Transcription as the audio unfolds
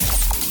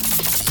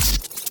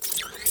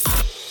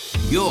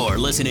You're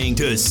listening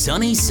to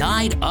Sunny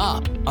Side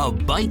Up, a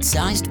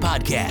bite-sized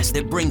podcast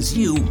that brings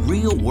you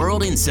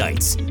real-world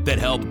insights that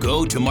help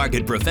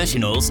go-to-market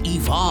professionals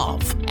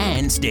evolve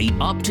and stay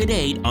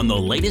up-to-date on the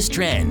latest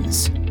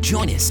trends.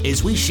 Join us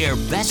as we share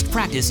best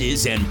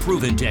practices and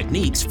proven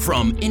techniques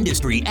from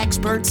industry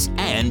experts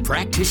and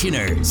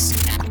practitioners.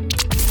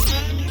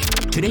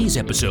 Today's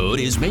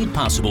episode is made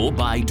possible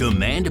by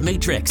Demand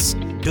Matrix.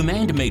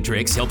 Demand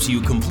Matrix helps you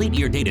complete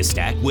your data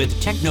stack with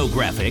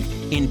technographic,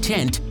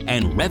 intent,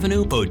 and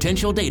revenue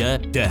potential data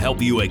to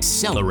help you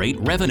accelerate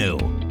revenue.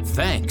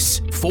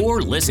 Thanks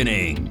for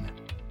listening.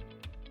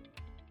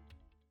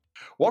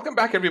 Welcome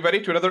back, everybody,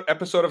 to another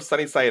episode of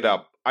Sunny Side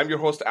Up. I'm your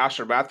host,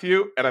 Asher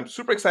Matthew, and I'm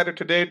super excited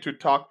today to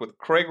talk with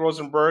Craig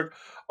Rosenberg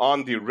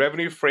on the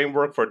revenue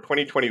framework for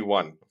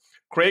 2021.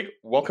 Craig,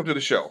 welcome to the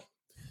show.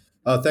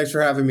 Thanks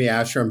for having me,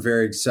 Asher. I'm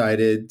very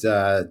excited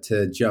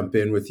to jump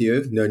in with you.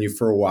 I've known you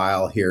for a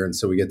while here, and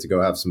so we get to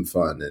go have some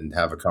fun and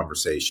have a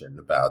conversation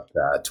about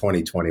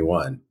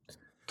 2021.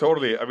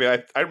 Totally. I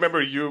mean, I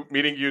remember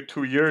meeting you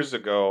 2 years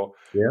ago,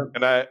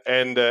 yeah,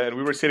 and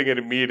we were sitting in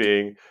a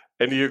meeting,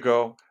 and you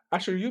go,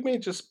 Asher, you may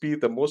just be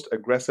the most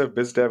aggressive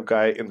biz dev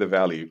guy in the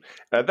Valley.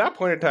 And at that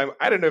point in time,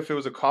 I didn't know if it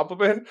was a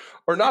compliment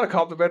or not a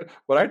compliment,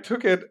 but I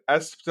took it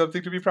as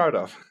something to be proud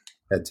of.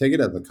 Yeah, take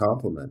it as a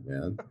compliment,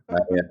 man.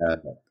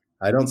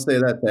 I don't say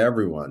that to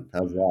everyone.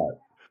 How's that?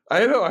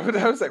 I know.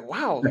 I was like,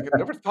 wow, I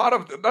never thought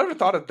of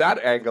that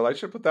angle. I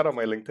should put that on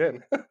my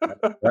LinkedIn.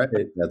 Right.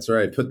 That's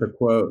right. Put the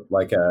quote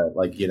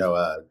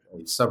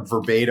some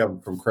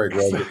verbatim from Craig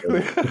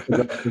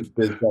Rosenberg,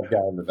 biz dev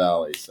guy in the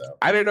Valley. So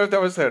I didn't know if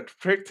that was a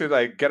trick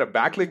to get a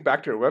backlink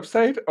back to your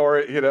website,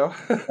 or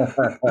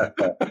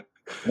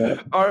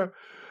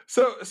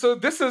So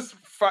this has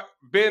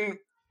been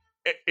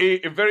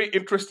a very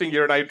interesting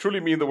year, and I truly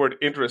mean the word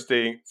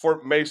interesting,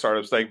 for many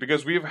startups,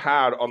 because we've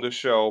had on the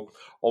show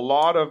a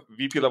lot of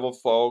VP level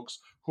folks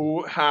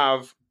who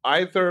have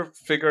either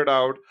figured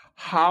out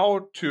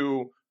how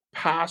to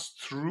pass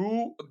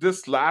through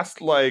this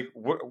last, I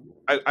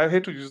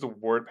hate to use the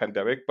word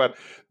pandemic, but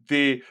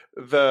the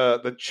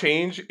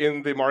change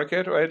in the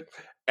market, right?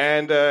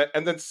 And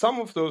then some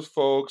of those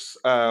folks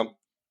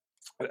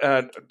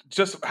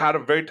just had a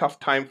very tough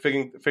time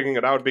figuring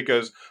it out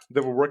because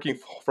they were working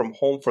from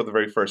home for the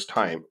very first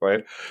time,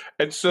 right?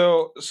 And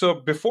so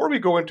before we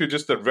go into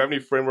just the revenue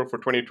framework for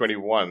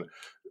 2021,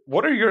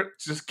 what are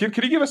can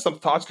you give us some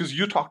thoughts? Because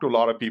you talk to a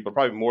lot of people,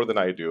 probably more than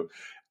I do.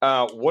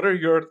 What are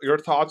your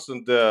thoughts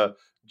on the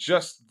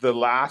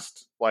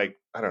last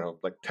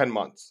 10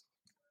 months?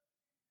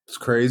 It's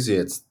crazy.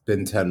 It's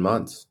been 10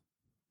 months.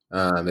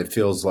 It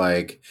feels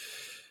like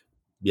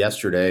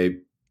yesterday,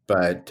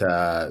 but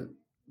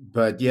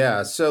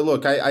yeah, so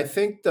look, I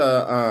think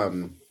I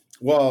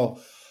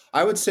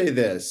would say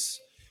this,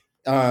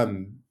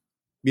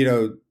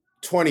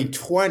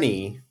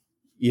 2020,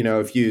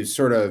 if you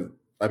sort of,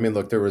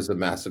 look, there was a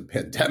massive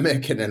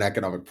pandemic and an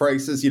economic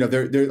crisis,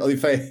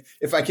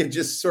 if I can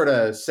just sort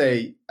of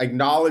say,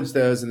 acknowledge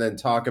those and then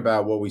talk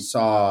about what we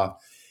saw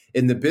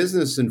in the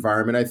business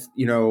environment,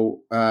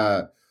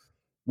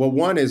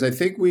 one is I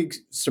think we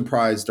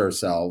surprised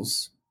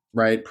ourselves,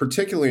 right?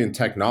 Particularly in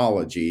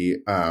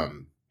technology,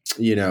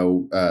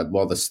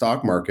 the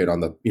stock market on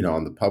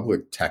the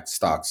public tech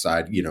stock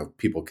side,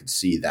 people could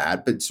see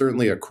that, but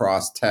certainly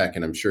across tech,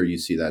 and I'm sure you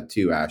see that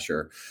too,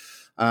 Asher.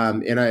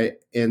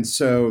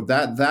 So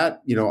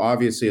that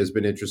obviously has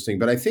been interesting,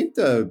 but I think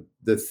the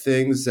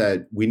things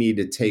that we need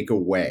to take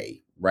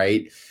away,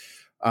 right,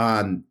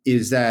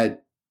 is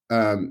that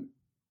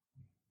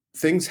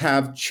things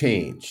have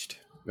changed.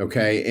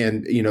 Okay.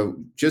 And,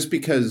 just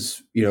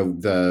because,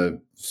 the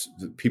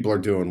people are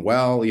doing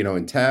well,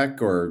 in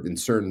tech or in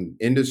certain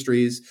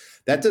industries,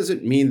 that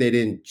doesn't mean they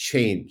didn't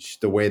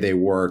change the way they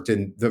worked.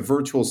 And the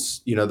virtual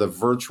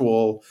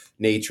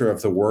nature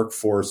of the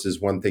workforce is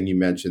one thing you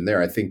mentioned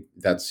there. I think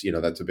that's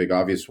a big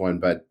obvious one.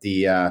 But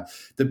the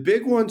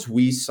big ones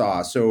we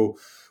saw, so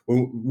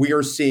we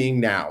are seeing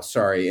now,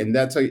 and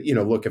that's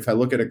look, if I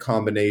look at a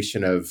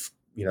combination of,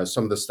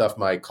 some of the stuff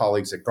my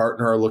colleagues at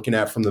Gartner are looking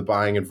at from the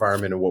buying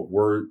environment and what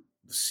we're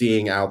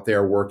seeing out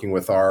there working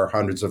with our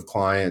hundreds of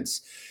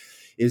clients,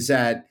 is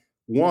that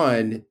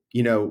one,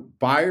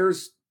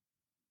 buyers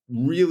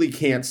really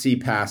can't see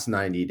past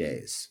 90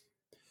 days.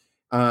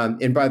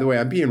 And by the way,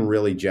 I'm being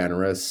really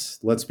generous.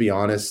 Let's be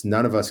honest.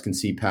 None of us can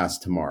see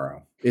past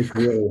tomorrow. It's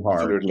really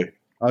hard. Absolutely.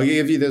 I'll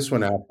give you this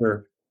one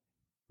after.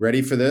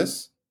 Ready for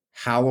this?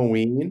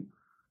 Halloween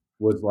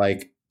was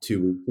like 2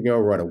 weeks ago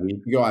or a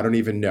week ago. I don't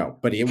even know,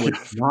 but it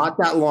was not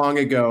that long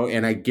ago.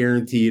 And I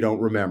guarantee you don't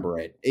remember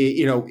it.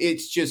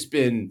 It's just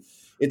been,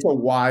 it's a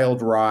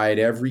wild ride.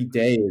 Every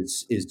day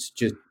is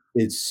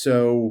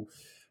so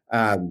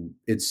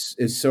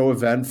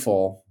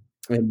eventful.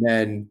 And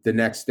then the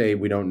next day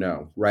we don't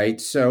know. Right.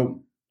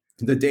 So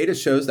the data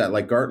shows that,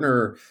 like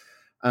Gartner,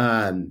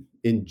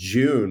 in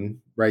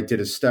June, right, did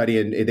a study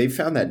and they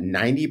found that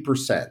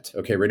 90%,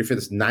 okay, ready for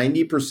this,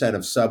 90%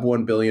 of sub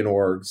 1 billion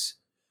orgs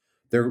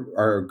they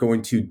are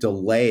going to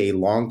delay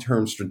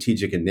long-term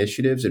strategic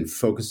initiatives and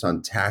focus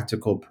on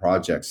tactical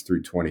projects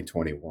through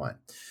 2021.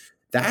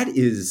 That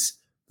is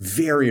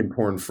very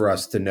important for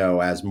us to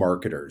know as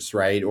marketers,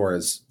 right? Or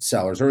as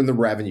sellers or in the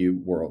revenue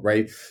world,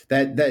 right?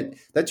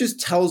 That just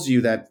tells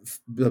you that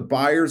the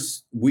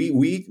buyers, we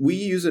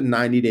use a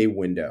 90-day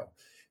window,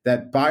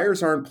 that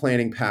buyers aren't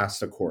planning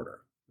past a quarter.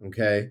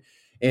 Okay.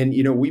 And,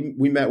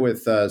 we met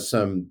with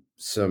some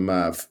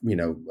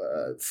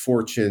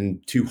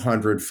Fortune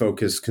 200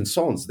 focused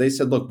consultants. They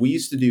said, look, we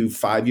used to do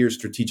 5-year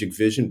strategic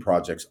vision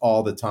projects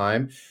all the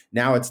time.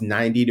 Now it's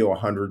 90 to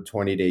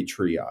 120-day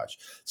triage.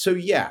 So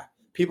yeah,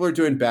 people are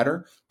doing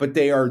better, but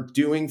they are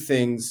doing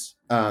things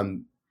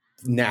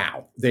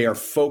now. They are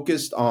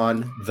focused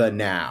on the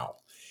now.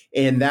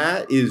 And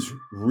that is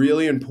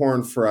really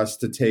important for us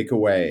to take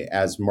away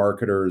as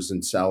marketers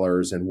and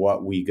sellers, and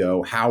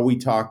how we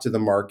talk to the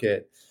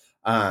market.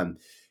 And,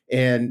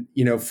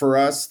 for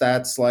us,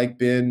 that's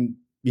been,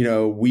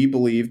 we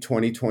believe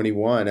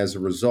 2021, as a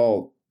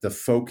result, the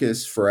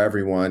focus for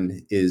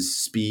everyone is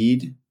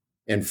speed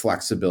and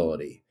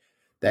flexibility,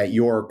 that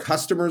your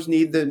customers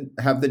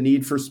have the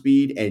need for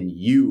speed and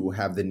you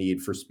have the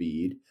need for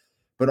speed.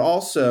 But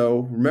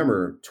also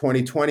remember,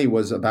 2020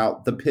 was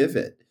about the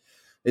pivot.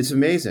 It's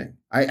amazing.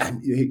 I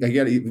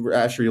get it,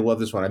 Asher, you'll love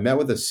this one. I met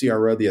with a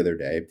CRO the other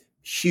day,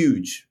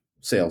 huge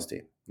sales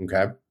team.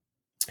 Okay.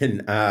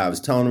 And I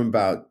was telling him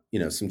about,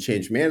 some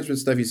change management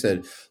stuff. He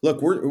said,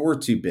 look, we're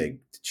too big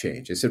to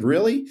change. I said,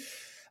 really?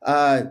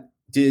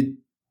 Did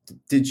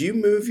you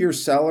move your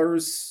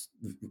sellers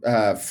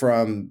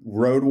from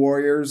road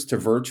warriors to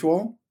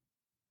virtual?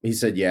 He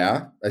said,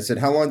 yeah. I said,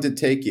 how long did it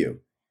take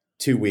you?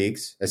 2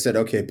 weeks. I said,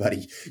 okay,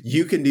 buddy,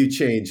 you can do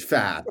change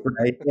fast,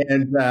 right?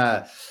 And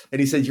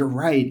he said, you're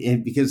right.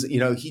 And because,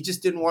 he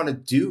just didn't want to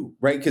do,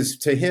 right? Because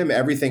to him,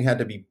 everything had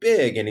to be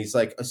big. And he's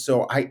like,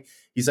 I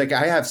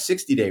have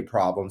 60-day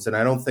problems and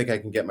I don't think I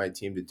can get my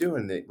team to do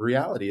it. And the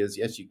reality is,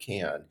 yes, you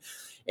can.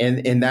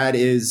 And that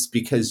is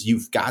because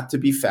you've got to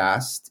be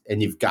fast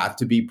and you've got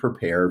to be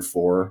prepared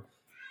for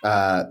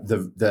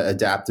the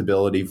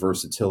adaptability,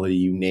 versatility,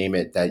 you name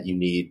it, that you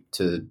need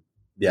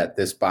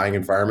this buying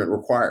environment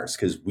requires,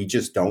 because we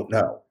just don't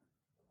know.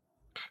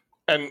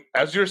 And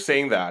as you're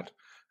saying that,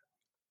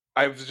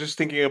 I was just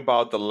thinking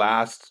about the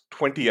last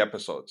 20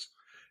 episodes.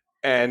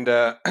 And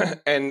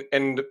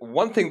and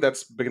one thing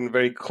that's been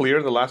very clear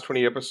in the last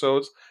 20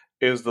 episodes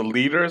is the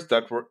leaders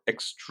that were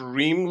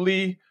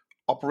extremely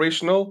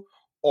operational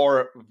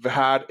or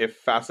had a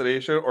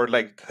fascination or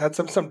had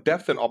some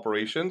depth in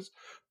operations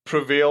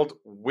prevailed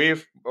way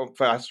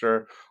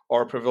faster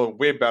or prevailed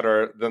way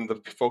better than the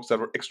folks that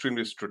were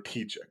extremely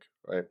strategic,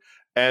 right?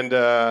 And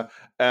that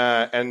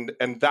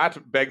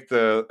begged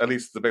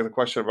the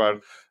question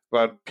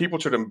about people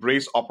should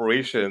embrace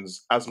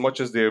operations as much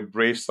as they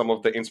embrace some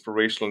of the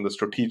inspirational and the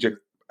strategic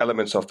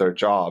elements of their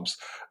jobs,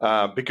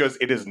 because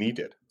it is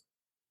needed.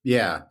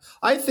 Yeah,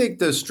 I think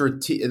that's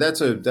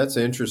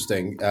an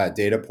interesting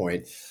data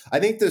point. I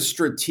think the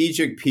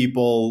strategic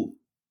people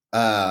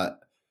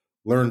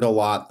learned a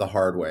lot the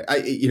hard way.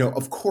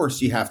 Of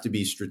course you have to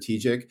be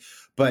strategic,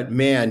 but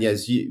man,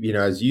 as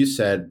you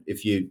said,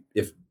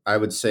 if I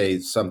would say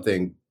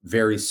something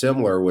very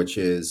similar, which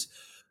is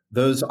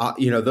those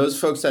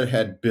folks that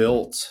had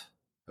built,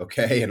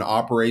 an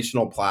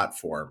operational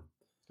platform,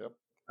 yep.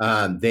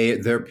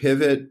 Their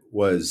pivot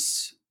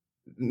was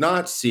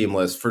not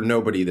seamless. For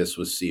nobody, this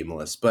was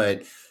seamless,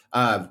 but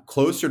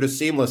closer to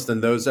seamless than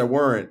those that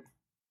weren't.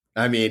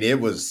 I mean, it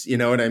was, you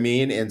know what I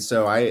mean? And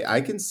so I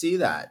can see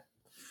that.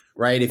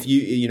 Right. If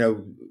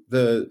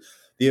the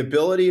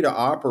ability to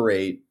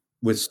operate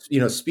with,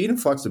 speed and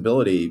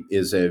flexibility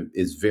is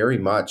very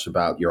much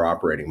about your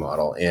operating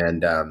model.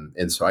 And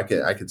so I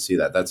could see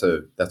that. That's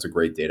a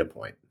great data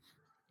point.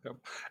 Yep.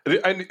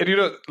 And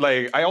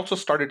I also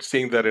started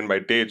seeing that in my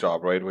day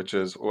job, right? Which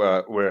is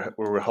where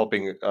we're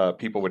helping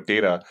people with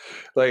data.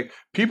 Like,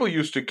 people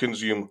used to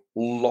consume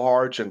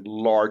large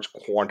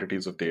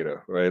quantities of data,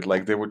 right?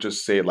 Like, they would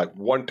just say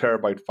 1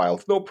 terabyte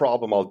files, no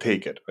problem, I'll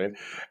take it, right?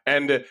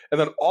 And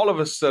then all of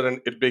a sudden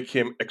it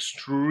became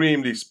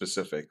extremely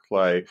specific.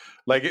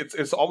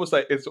 It's almost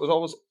it was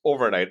almost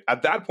overnight.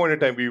 At that point in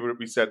time,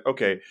 we said,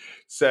 okay,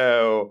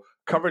 so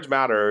coverage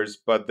matters,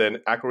 but then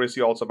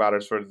accuracy also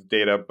matters for the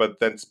data,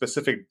 but then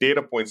specific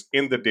data points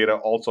in the data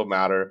also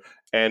matter.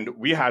 And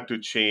we had to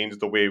change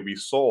the way we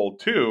sold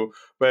too,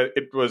 but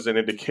it was an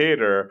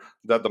indicator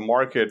that the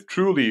market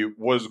truly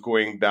was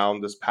going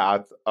down this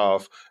path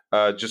of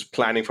just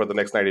planning for the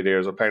next 90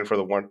 days or planning for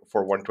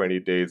 120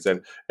 days.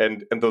 And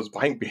those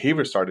buying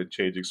behaviors started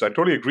changing. So I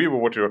totally agree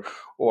with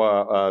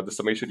what the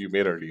summation you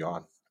made early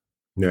on.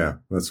 Yeah,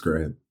 that's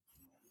great.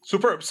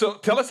 Superb. So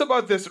tell us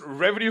about this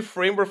revenue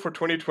framework for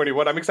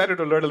 2021. I'm excited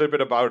to learn a little bit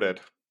about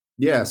it.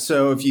 Yeah.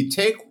 So if you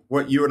take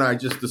what you and I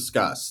just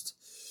discussed,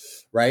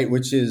 right,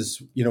 which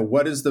is,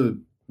 what does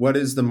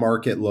the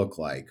market look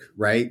like,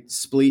 right?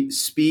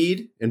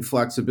 Speed and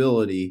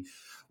flexibility.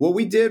 What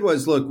we did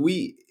was, look,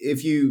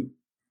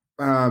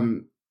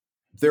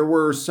 there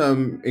were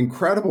some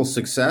incredible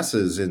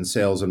successes in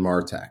sales and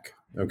MarTech,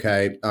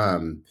 Okay.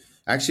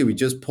 Actually, we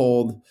just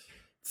polled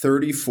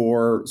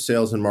 34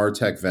 sales and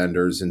MarTech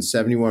vendors, and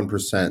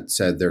 71%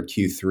 said their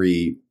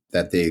Q3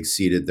 that they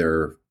exceeded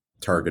their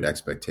target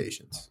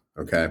expectations.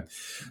 Okay.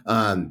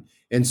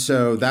 And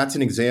so that's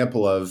an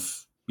example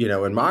of,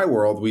 in my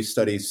world, we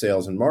study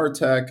sales and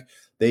MarTech.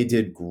 They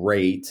did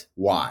great.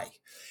 Why?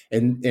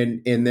 And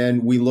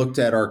then we looked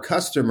at our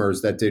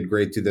customers that did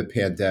great through the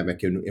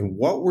pandemic, and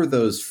what were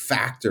those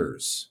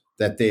factors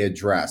that they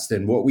addressed.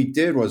 And what we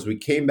did was we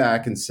came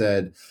back and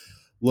said,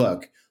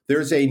 look,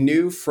 there's a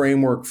new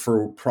framework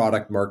for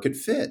product market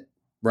fit,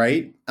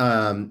 right?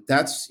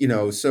 That's,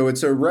 so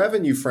it's a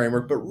revenue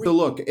framework, but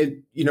look,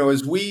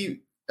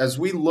 as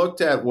we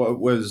looked at what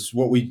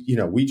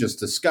we just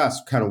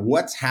discussed, kind of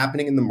what's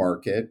happening in the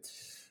market,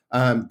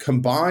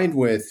 combined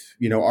with,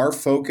 our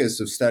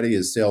focus of study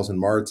is sales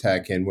and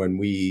MarTech. And when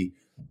we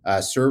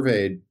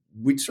surveyed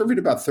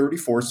about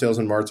 34 sales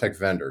and MarTech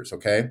vendors,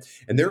 okay?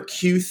 And their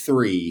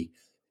Q3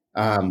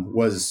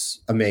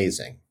 was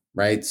amazing,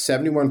 right?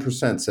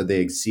 71% said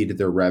they exceeded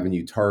their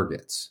revenue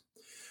targets.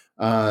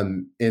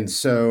 And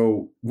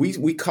so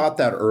we caught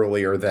that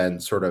earlier than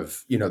sort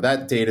of,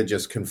 that data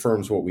just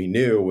confirms what we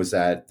knew, was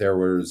that there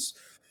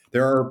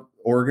are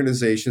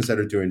organizations that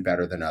are doing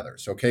better than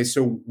others. Okay.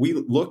 So we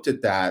looked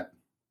at that,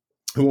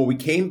 and what we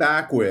came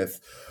back with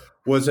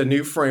was a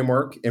new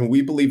framework. And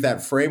we believe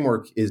that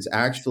framework is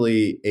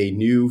actually a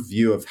new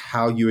view of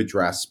how you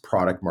address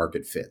product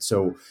market fit.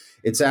 So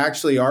it's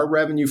actually our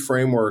revenue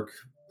framework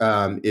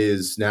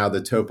is now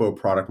the Topo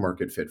product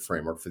market fit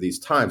framework for these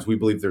times. We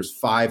believe there's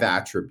 5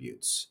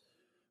 attributes,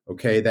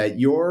 okay, that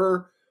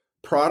your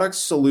product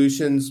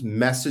solutions,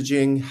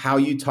 messaging, how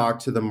you talk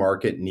to the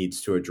market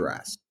needs to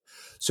address.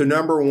 So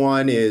number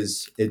 1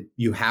 is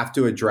you have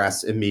to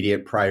address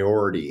immediate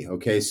priority.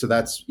 Okay. So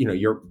that's,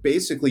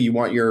 you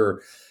want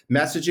your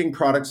messaging,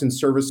 products, and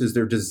services.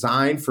 They're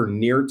designed for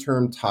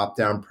near-term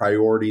top-down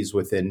priorities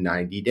within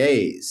 90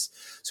 days.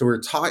 So we're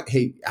talking,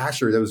 hey,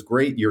 Asher, that was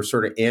great. Your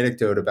sort of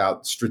anecdote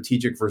about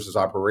strategic versus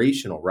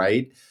operational,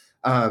 right?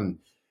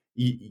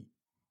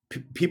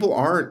 People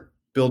aren't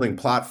building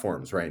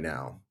platforms right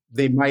now.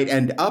 They might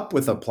end up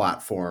with a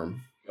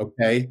platform,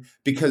 okay,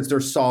 because they're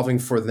solving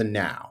for the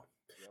now.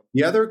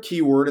 The other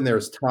key word in there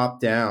is top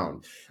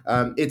down.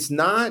 It's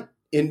not,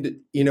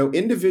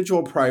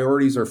 individual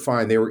priorities are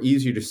fine. They were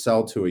easy to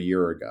sell to a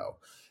year ago.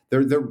 The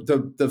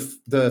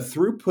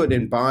throughput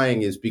in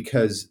buying is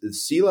because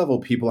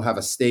C-level people have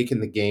a stake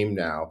in the game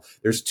now.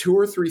 There's 2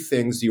 or 3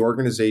 things the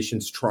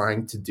organization's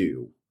trying to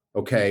do,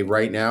 okay,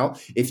 right now.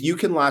 If you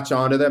can latch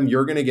onto them,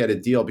 you're going to get a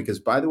deal because,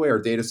 by the way, our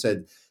data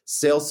said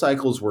sales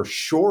cycles were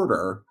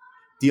shorter,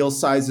 deal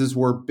sizes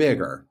were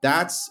bigger.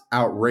 That's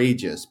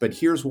outrageous. But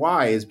here's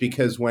why, is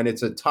because when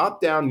it's a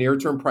top-down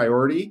near-term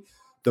priority,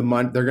 they're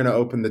going to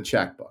open the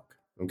checkbook,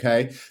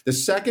 okay? The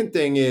second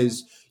thing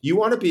is you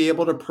want to be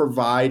able to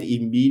provide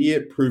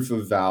immediate proof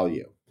of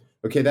value,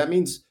 okay? That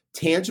means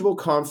tangible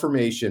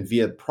confirmation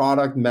via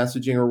product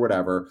messaging or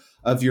whatever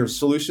of your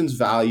solution's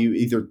value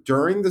either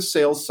during the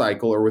sales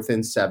cycle or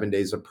within 7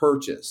 days of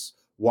purchase.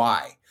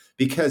 Why?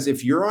 Because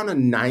if you're on a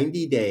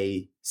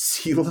 90-day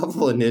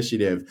C-level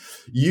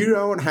initiative, you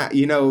don't have,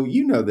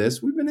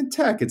 this, we've been in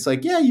tech. It's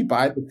like, yeah, you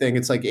buy the thing.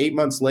 It's like 8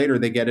 months later,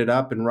 they get it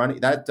up and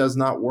running. That does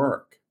not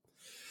work.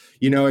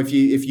 If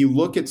you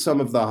look at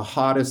some of the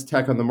hottest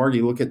tech on the market,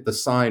 you look at the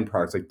Sign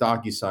products like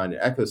DocuSign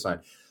and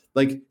EchoSign.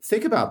 Like,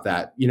 think about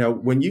that.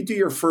 When you do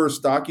your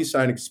first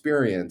DocuSign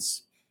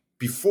experience,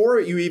 before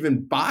you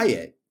even buy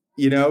it,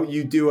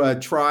 you do a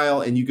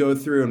trial and you go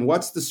through, and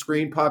what's the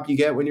screen pop you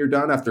get when you're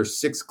done after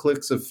 6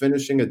 clicks of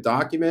finishing a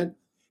document?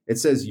 It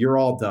says you're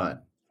all done.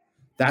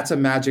 That's a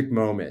magic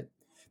moment.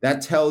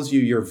 That tells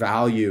you your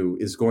value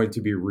is going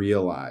to be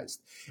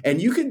realized.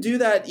 And you can do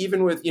that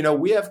even with,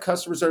 we have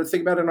customers that are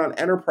thinking about it on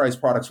enterprise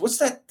products. What's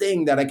that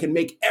thing that I can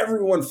make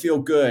everyone feel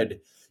good,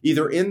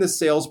 either in the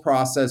sales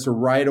process or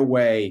right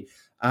away,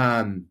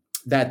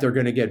 that they're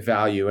going to get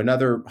value?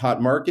 Another hot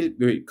market,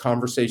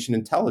 conversation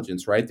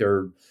intelligence, right?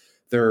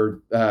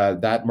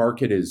 That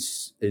market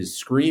is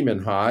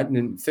screaming hot.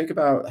 And think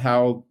about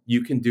how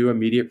you can do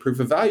immediate proof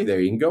of value there.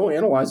 You can go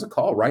analyze a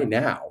call right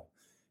now.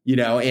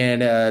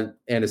 And a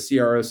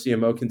CRO,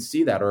 CMO can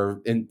see that,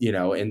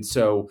 and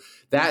so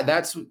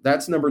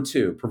that's number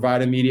 2,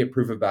 provide immediate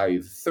proof of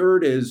value. The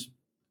third is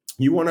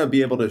you want to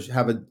be able to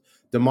have a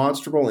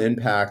demonstrable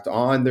impact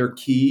on their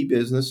key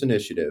business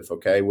initiative,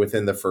 okay,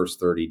 within the first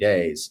 30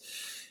 days.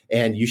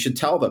 And you should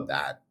tell them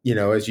that,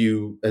 as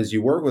you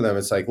work with them,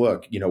 it's like,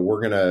 look,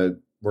 we're going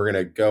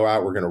to go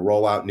out, we're going to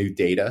roll out new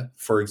data,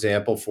 for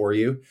example, for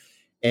you.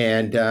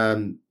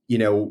 And,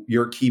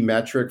 your key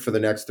metric for the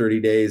next 30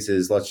 days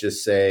is, let's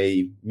just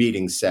say,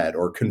 meeting set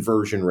or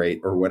conversion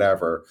rate or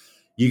whatever.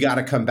 You got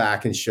to come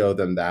back and show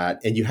them that.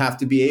 And you have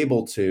to be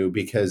able to,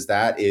 because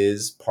that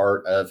is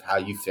part of how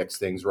you fix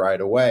things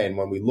right away. And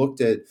when we looked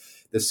at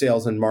the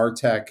sales and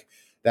MarTech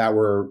that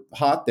were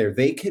hot there,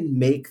 they can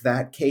make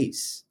that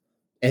case.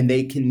 And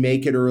they can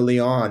make it early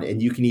on.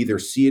 And you can either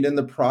see it in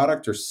the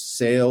product or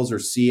sales or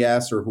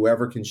CS or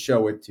whoever can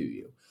show it to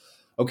you.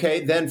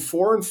 Okay, then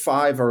 4 and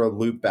 5 are a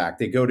loop back.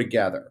 They go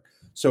together.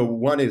 So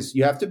one is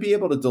you have to be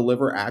able to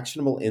deliver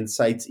actionable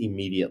insights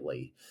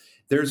immediately.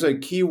 There's a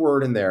key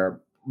word in there,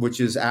 which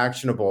is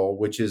actionable,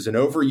 which is an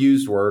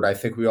overused word. I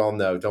think we all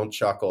know. Don't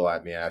chuckle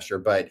at me, Asher.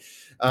 But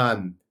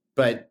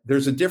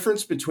there's a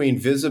difference between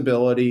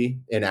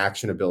visibility and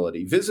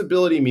actionability.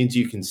 Visibility means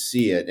you can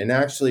see it, and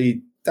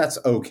actually that's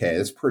okay.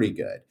 That's pretty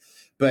good.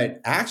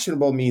 But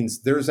actionable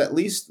means there's at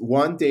least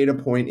one data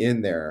point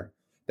in there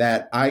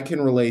that I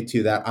can relate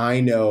to, that I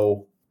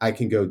know I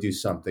can go do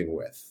something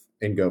with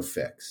and go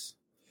fix.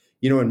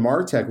 You know, in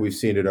MarTech, we've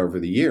seen it over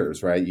the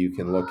years, right? You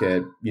can look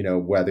at, you know,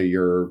 whether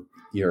your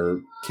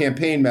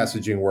campaign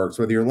messaging works,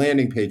 whether your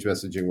landing page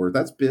messaging works.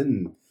 That's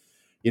been,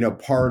 you know,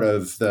 part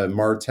of the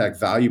MarTech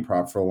value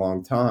prop for a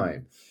long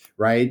time,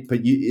 right?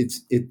 But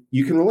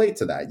you can relate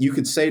to that. You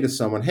could say to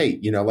someone, hey,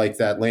 you know, like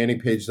that landing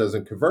page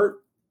doesn't convert,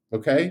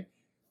 okay?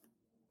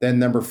 Then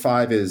number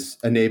 5 is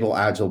enable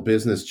agile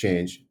business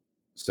change.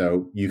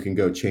 So you can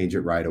go change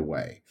it right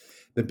away.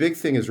 The big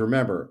thing is,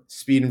 remember,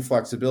 speed and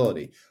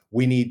flexibility.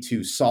 We need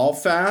to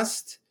solve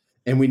fast,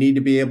 and we need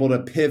to be able to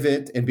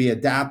pivot and be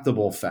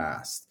adaptable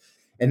fast.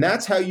 And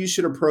that's how you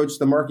should approach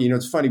the market. You know,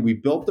 it's funny. We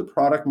built the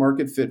product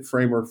market fit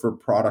framework for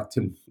product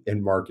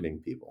and marketing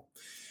people.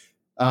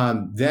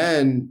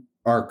 Then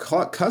our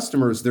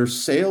customers, their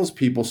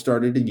salespeople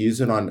started to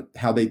use it on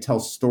how they tell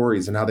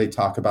stories and how they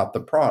talk about the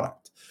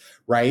product,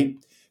 right?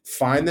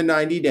 Find the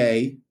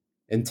 90-day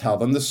and tell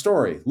them the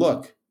story.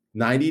 Look,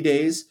 90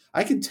 days,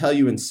 I can tell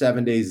you in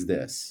 7 days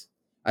this.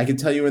 I can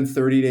tell you in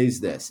 30 days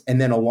this. And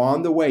then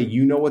along the way,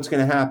 you know what's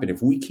going to happen.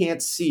 If we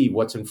can't see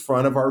what's in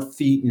front of our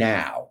feet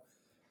now,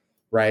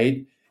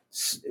 right,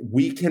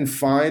 we can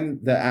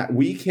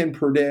we can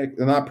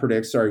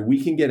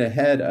get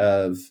ahead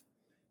of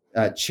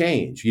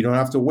change. You don't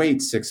have to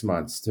wait 6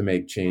 months to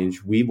make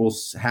change. We will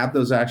have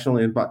those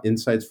actionable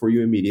insights for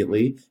you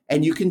immediately,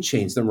 and you can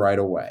change them right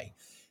away.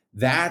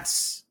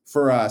 That's,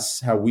 for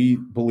us, how we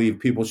believe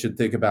people should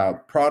think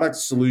about product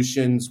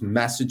solutions,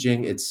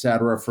 messaging, et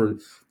cetera,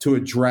 to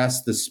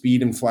address the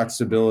speed and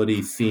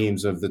flexibility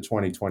themes of the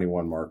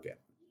 2021 market.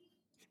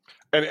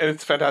 And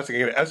it's fantastic.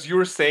 And as you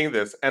were saying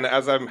this, and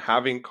as I'm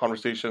having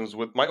conversations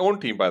with my own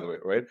team, by the way,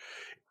 right?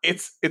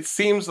 It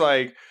seems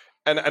like,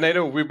 and I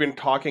know we've been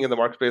talking in the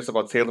marketplace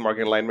about sales and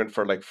marketing alignment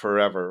for like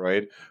forever,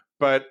 right?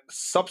 But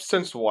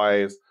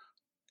substance-wise,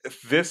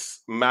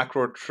 this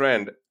macro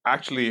trend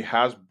actually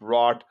has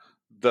brought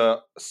the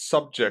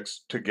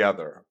subjects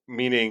together,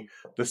 meaning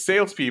the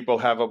salespeople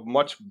have a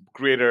much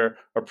greater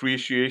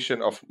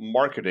appreciation of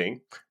marketing.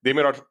 They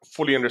may not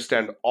fully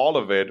understand all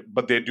of it,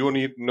 but they do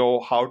know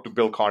how to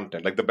build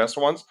content. Like the best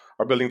ones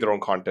are building their own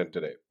content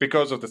today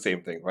because of the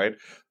same thing, right?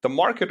 The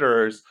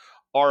marketers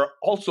are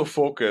also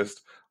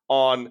focused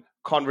on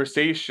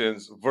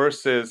conversations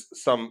versus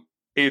some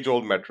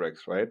age-old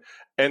metrics, right?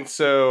 And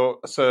so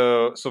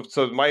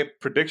my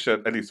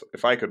prediction, at least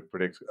if I could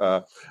predict,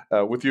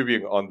 with you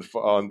being on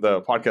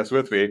the podcast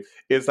with me,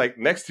 is like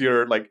next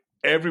year, like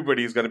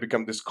everybody's going to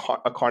become this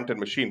a content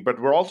machine, but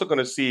we're also going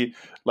to see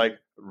like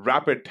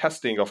rapid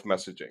testing of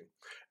messaging.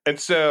 And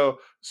so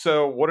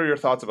what are your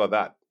thoughts about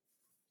that?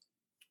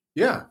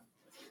 Yeah,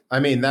 I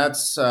mean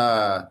that's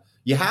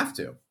you have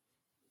to,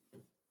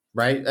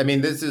 right? I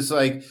mean, this is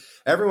like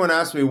everyone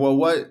asks me, well,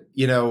 what,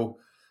 you know,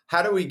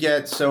 how do we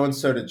get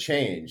so-and-so to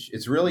change?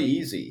 It's really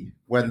easy.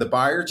 When the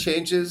buyer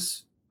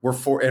changes,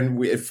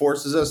 it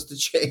forces us to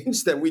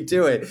change, then we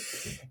do it.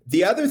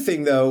 The other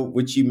thing, though,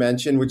 which you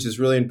mentioned, which is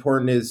really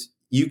important, is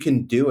you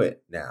can do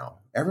it now.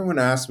 Everyone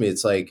asks me,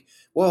 it's like,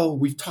 well,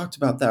 we've talked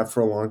about that for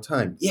a long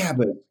time. Yeah,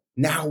 but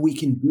now we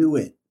can do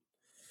it.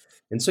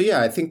 And so, yeah,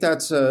 I think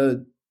that's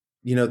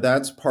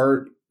that's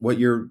part, what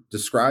you're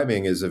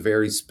describing is a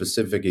very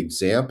specific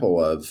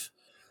example of,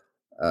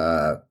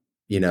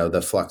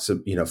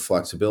 the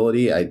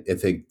flexibility. I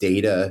think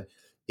data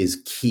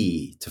is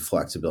key to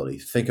flexibility.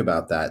 Think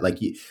about that. Like,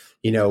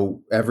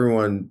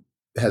 everyone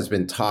has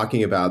been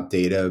talking about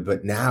data,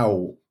 but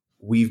now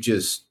we've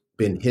just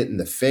been hit in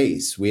the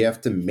face. We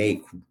have to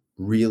make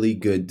really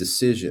good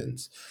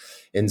decisions.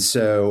 And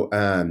so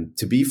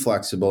to be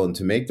flexible and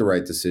to make the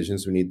right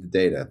decisions, we need the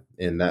data.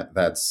 And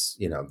that's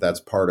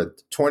part of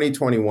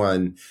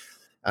 2021.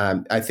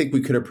 I think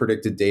we could have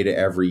predicted data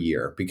every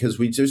year because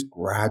we just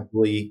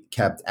gradually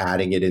kept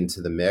adding it into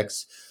the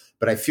mix.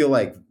 But I feel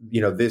like,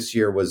 this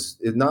year was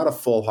not a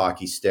full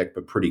hockey stick,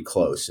 but pretty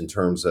close in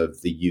terms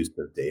of the use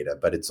of data.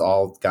 But it's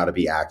all got to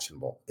be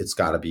actionable. It's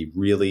got to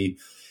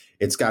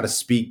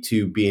speak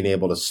to being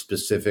able to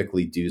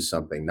specifically do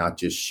something, not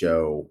just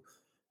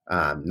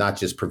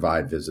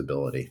provide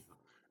visibility.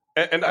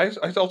 And I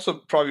also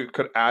probably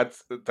could add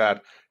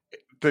that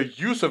the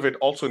use of it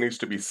also needs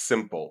to be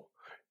simple.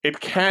 it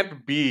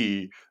can't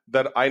be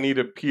that I need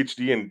a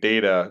PhD in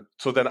data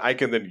so then I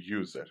can then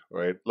use it,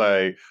 right?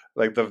 Like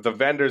the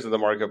vendors in the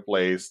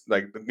marketplace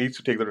like needs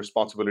to take the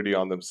responsibility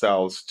on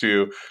themselves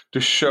to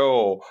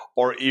show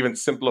or even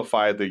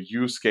simplify the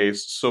use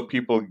case so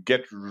people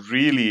get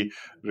really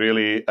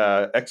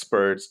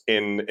experts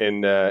in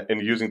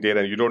using data.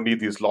 And you don't need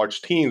these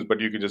large teams, but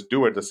you can just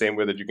do it the same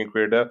way that you can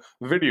create a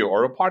video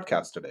or a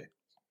podcast today.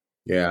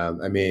 Yeah,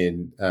 I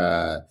mean,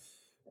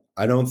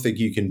 I don't think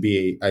you can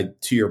be.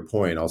 To your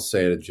point, I'll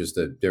say it just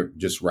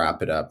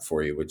wrap it up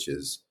for you, which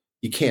is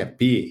you can't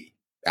be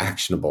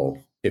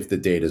actionable if the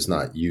data is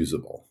not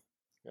usable.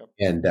 Yep.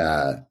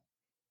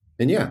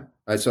 And yeah.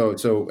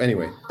 So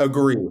anyway,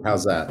 agree.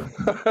 How's that?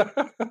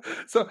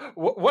 So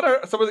what are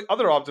some of the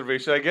other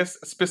observations, I guess,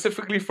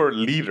 specifically for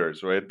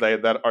leaders, right,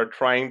 that are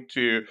trying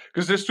to,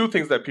 because there's two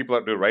things that people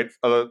are doing, right?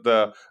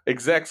 The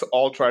execs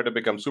all try to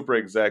become super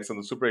execs, and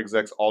the super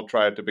execs all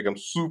try to become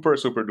super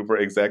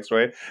duper execs,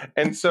 right?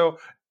 And so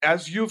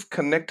as you've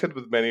connected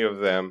with many of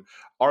them,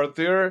 are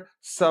there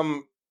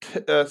some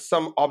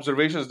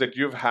observations that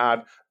you've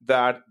had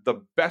that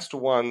the best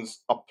ones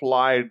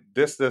applied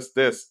this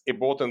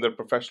both in their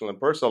professional and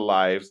personal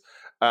lives,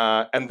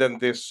 and then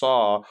they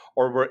saw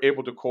or were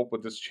able to cope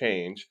with this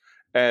change?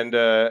 And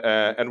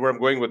where I'm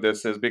going with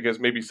this is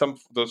because maybe some of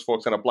those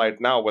folks can apply it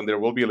now when there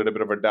will be a little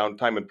bit of a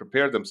downtime and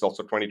prepare themselves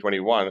for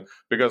 2021,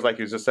 because like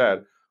you just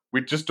said,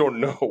 we just don't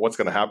know what's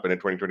going to happen in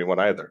 2021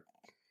 either.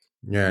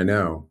 Yeah, I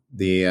know.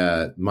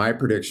 My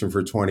prediction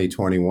for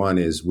 2021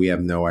 is we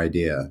have no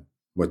idea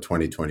what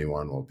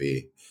 2021 will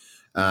be.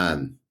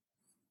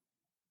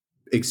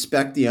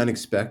 Expect the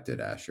unexpected,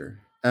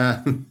 Asher.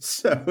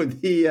 So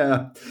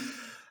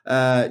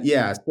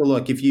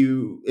look, if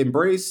you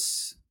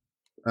embrace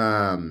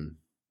kind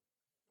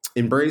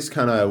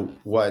of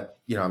what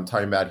I'm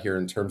talking about here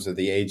in terms of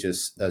the age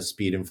of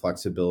speed and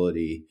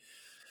flexibility,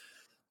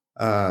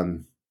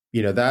 that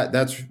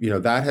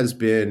has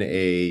been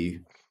a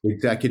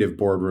executive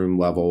boardroom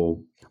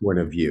level point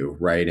of view,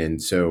 right?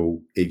 And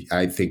so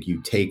I think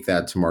you take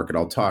that to market.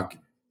 I'll talk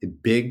in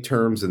big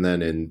terms and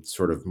then in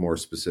sort of more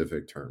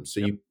specific terms. So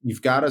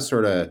you've got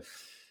to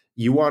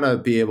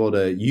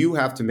you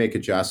have to make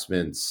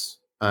adjustments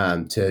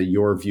to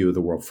your view of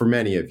the world. For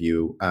many of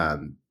you,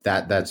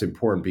 that's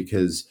important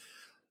because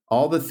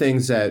all the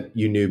things that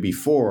you knew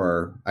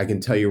before, I can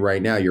tell you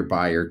right now, your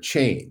buyer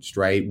changed,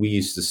 right? We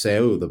used to say,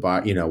 the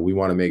buyer, we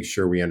want to make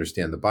sure we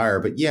understand the buyer.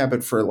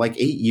 But for like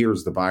 8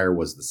 years, the buyer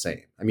was the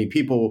same. I mean,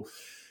 people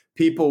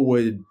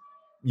would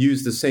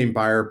use the same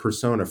buyer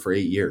persona for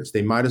 8 years.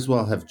 They might as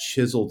well have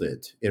chiseled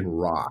it in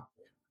rock.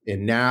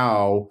 And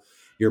now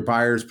your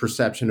buyer's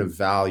perception of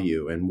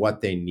value and what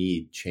they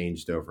need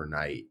changed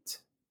overnight.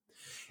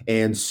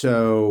 And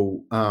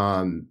so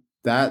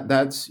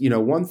that's,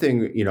 one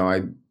thing,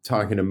 I'm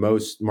talking to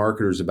most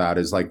marketers about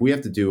is like, we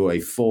have to do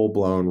a full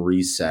blown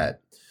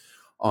reset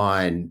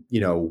on,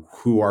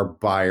 who our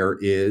buyer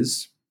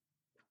is.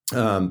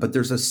 But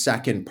there's a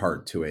second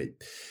part to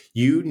it.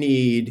 You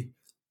need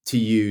to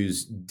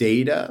use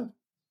data,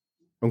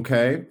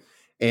 okay,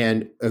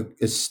 and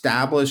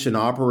establish an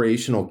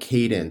operational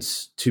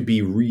cadence to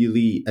be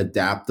really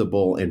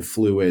adaptable and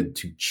fluid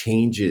to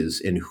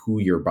changes in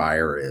who your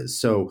buyer is.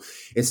 So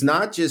it's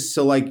not just,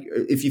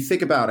 if you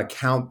think about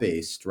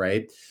account-based,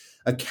 right?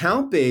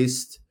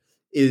 Account-based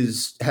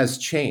has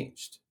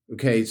changed,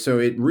 okay? So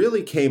it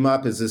really came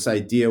up as this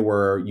idea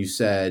where you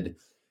said,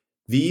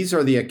 these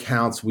are the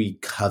accounts we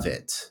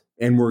covet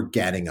and we're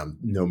getting them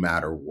no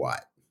matter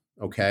what,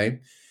 okay?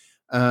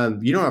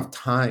 You don't have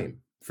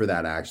time for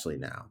that actually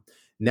now.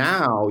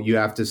 Now you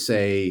have to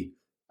say,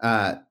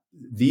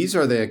 these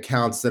are the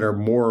accounts that are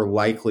more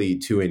likely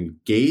to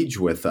engage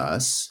with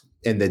us,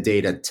 and the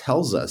data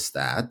tells us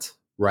that,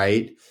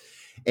 right?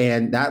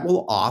 And that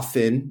will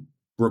often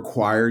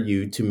require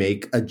you to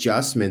make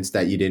adjustments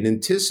that you didn't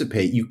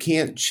anticipate. You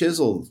can't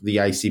chisel the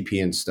ICP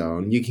in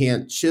stone. You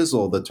can't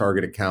chisel the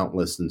target account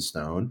list in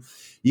stone.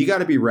 You got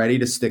to be ready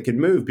to stick and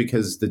move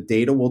because the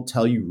data will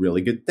tell you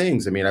really good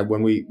things. I mean, I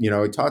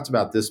talked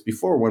about this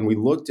before when we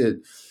looked at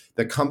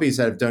the companies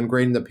that have done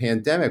great in the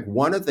pandemic.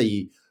 One of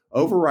the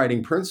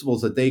overriding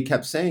principles that they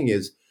kept saying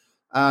is,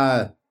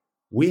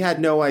 we had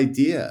no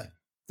idea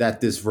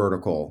that this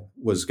vertical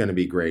was going to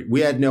be great.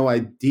 We had no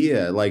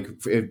idea.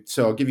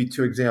 So I'll give you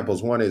two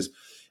examples. One is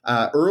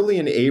early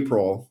in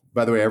April.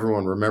 By the way,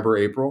 everyone remember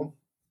April?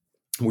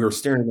 We were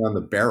staring down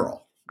the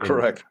barrel.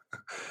 Correct.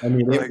 I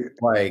mean, it was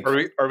like,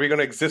 are we going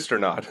to exist or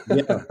not?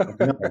 Yeah,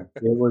 no,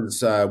 it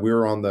was. We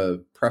were on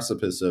the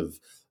precipice of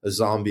a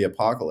zombie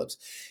apocalypse,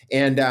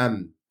 and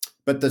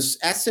but the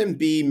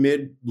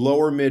SMB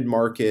lower mid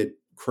market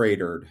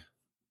cratered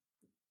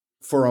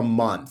for a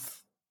month.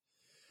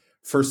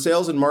 For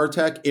sales and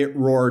MarTech, it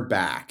roared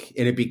back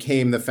and it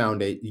became the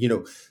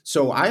foundation.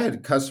 So I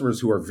had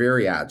customers who are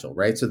very agile,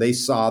 right? So they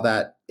saw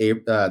that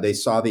they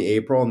saw the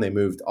April and they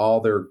moved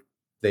all their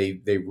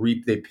they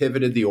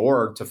pivoted the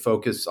org to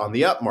focus on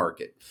the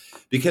upmarket,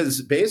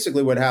 because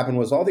basically what happened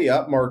was all the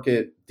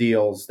upmarket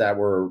deals that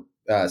were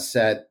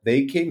set,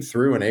 they came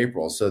through in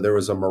April. So there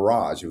was a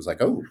mirage. It was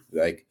like,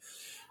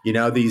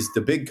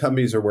 The big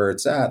companies are where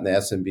it's at, and the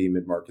SMB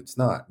mid-market's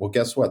not. Well,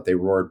 guess what? They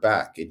roared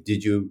back.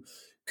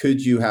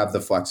 Could you have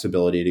the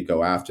flexibility to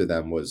go after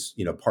them? Was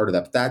part of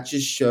that. But that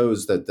just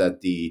shows that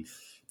the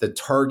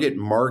target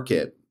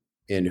market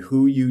and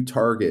who you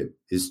target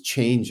is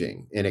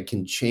changing, and it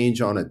can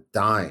change on a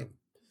dime.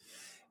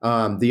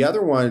 The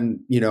other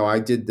one, I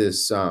did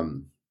this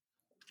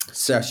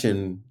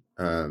session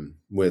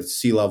with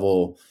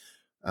C-level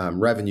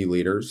revenue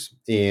leaders,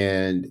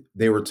 and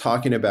they were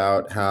talking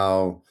about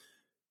how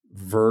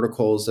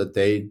verticals that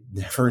they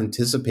never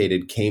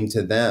anticipated came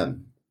to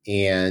them.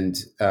 And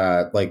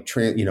like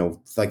 3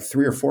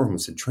 or 4 of them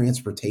said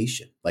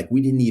transportation. Like,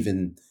 we didn't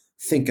even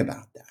think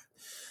about that.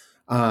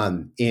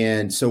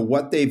 And so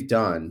what they've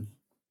done,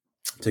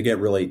 to get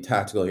really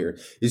tactical here,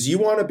 is you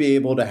want to be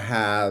able to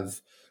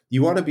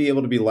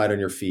be light on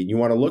your feet. You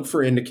want to look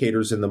for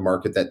indicators in the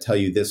market that tell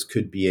you this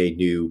could be a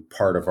new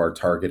part of our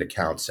target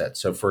account set.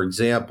 So for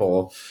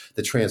example,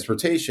 the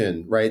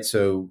transportation, right?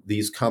 So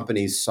these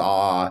companies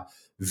saw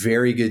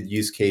very good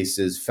use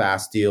cases,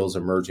 fast deals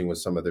emerging with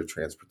some of their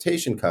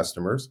transportation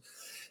customers.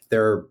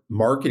 Their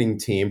marketing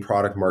team,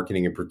 product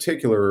marketing in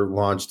particular,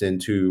 launched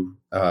into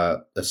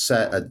a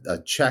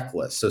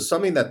checklist. So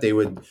something that they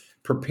would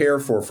prepare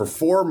for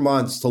 4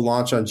 months to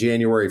launch on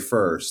January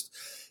 1st.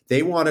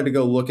 They wanted to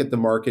go look at the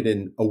market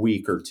in a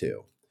week or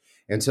two.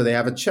 And so they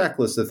have a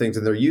checklist of things,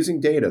 and they're using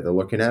data. They're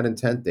looking at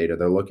intent data.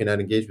 They're looking at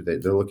engagement data.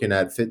 They're looking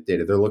at fit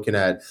data. They're looking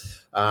at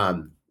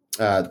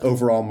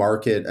overall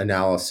market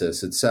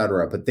analysis, et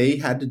cetera. But they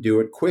had to do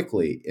it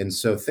quickly. And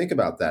so think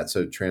about that.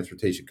 So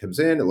transportation comes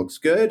in, it looks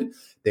good.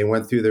 They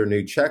went through their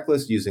new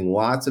checklist using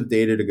lots of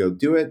data to go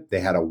do it.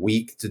 They had a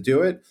week to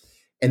do it.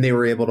 And they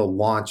were able to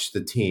launch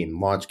the team,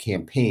 launch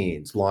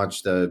campaigns,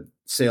 launch the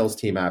sales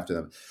team after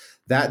them.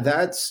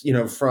 That's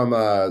from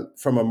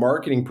a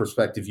marketing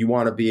perspective, you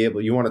want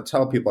to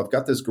tell people, I've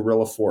got this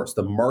guerrilla force.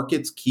 The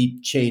markets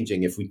keep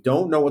changing. If we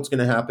don't know what's going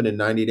to happen in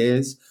 90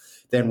 days,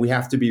 then we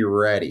have to be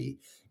ready.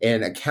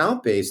 And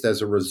account-based,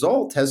 as a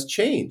result, has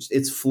changed.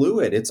 It's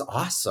fluid. It's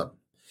awesome.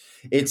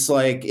 It's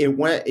like it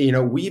went,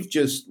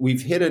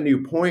 we've hit a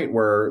new point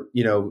where,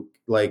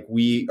 like,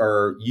 we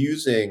are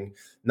using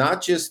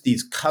not just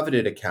these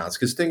coveted accounts,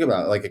 because think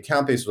about it, like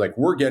account-based is like,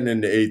 we're getting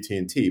into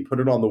AT&T, put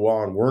it on the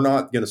wall, and we're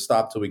not going to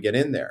stop till we get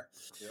in there.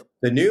 Yep.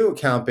 The new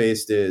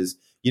account-based is,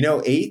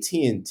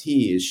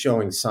 AT&T is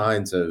showing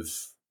signs of,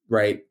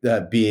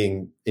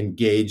 being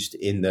engaged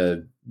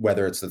in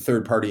whether it's the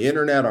third-party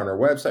internet on our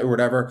website or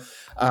whatever,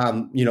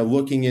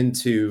 looking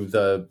into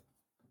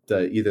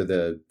either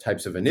the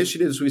types of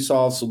initiatives we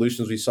solve,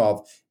 solutions we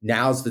solve.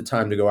 Now's the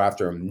time to go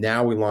after them.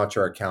 Now we launch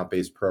our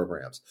account-based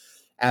programs.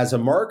 As a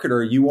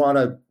marketer, you want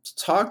to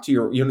talk to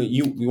your,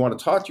 you want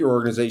to talk to your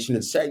organization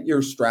and set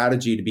your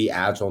strategy to be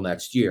agile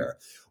next year.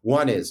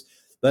 One is,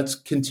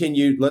 let's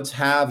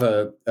have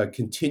a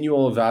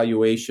continual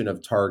evaluation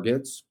of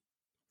targets.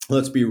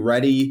 Let's be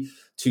ready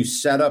to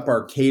set up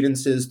our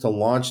cadences to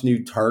launch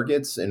new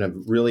targets in a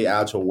really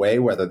agile way,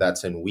 whether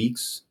that's in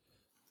weeks,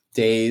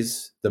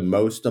 days, the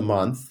most a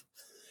month.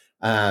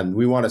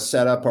 We want to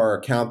set up our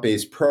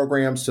account-based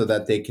programs so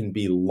that they can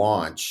be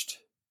launched,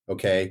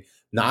 okay?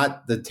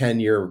 Not the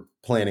 10-year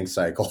planning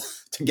cycle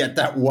to get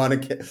that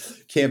one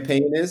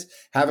campaign is.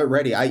 Have it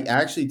ready. I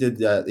actually did,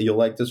 you'll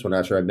like this one,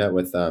 Asher. I met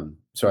with,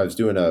 so I was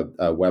doing a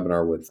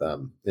webinar with,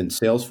 in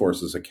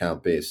Salesforce's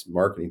account-based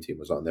marketing team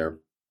was on there.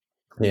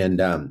 And,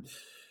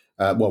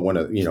 one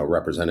of,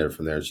 representative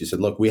from there, and she said,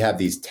 look, we have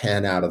these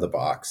 10 out of the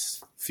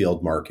box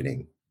field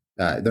marketing.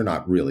 They're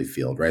not really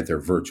field, right? They're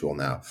virtual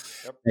now.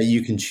 Yep. That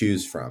you can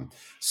choose from.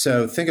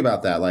 So think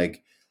about that.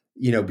 Like,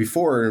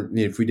 before,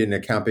 if we did an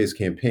account-based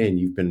campaign,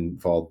 you've been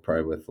involved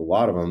probably with a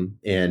lot of them.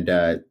 And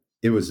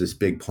it was this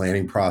big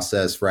planning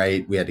process,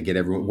 right? We had to get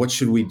everyone, what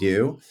should we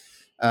do?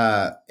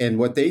 And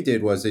what they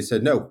did was they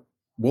said, no,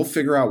 we'll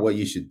figure out what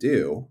you should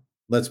do.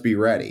 Let's be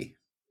ready.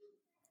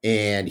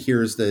 And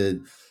here's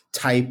the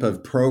type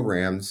of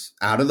programs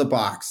out of the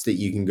box that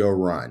you can go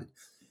run.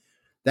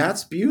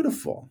 That's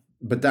beautiful.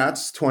 But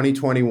that's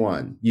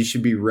 2021. You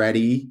should be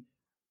ready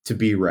to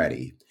be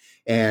ready.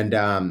 And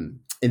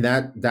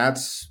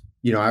that's,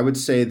 I would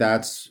say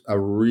that's a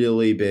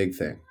really big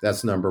thing.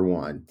 That's number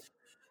one.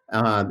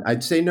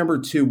 I'd say number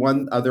two,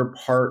 one other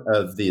part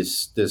of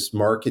this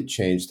market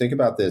change, think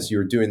about this.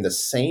 You're doing the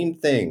same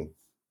thing,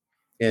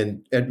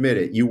 and admit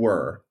it, you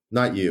were.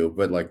 Not you,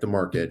 but like the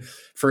market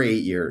for 8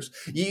 years.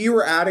 You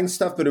were adding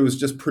stuff, but it was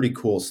just pretty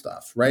cool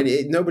stuff, right?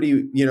 It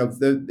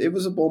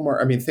was a bull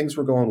market. I mean, things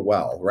were going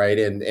well, right?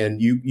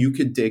 And you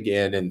could dig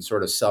in and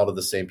sort of sell to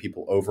the same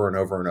people over and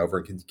over and over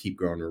and can keep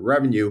growing your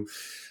revenue.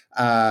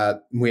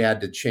 We had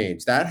to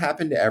change. That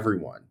happened to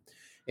everyone.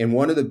 And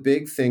one of the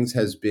big things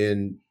has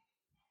been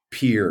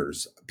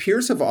peers.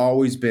 Peers have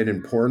always been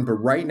important, but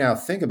right now,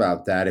 think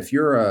about that. If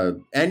you're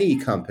any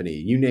company,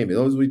 you name it,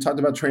 we talked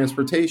about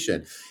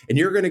transportation, and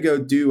you're going to go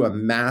do a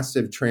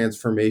massive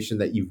transformation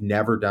that you've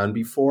never done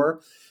before,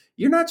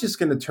 you're not just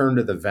going to turn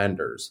to the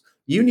vendors.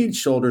 You need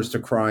shoulders to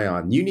cry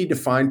on. You need to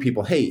find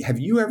people. Hey, have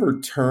you ever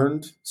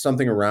turned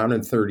something around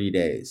in 30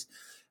 days?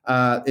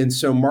 And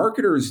so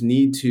marketers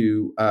need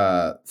to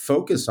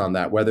focus on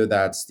that, whether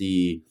that's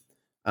the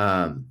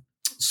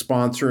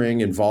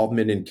sponsoring,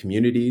 involvement in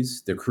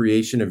communities, the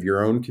creation of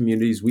your own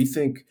communities. We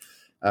think,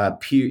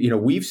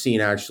 we've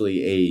seen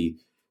actually a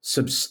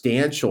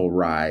substantial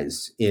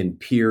rise in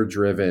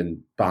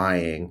peer-driven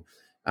buying.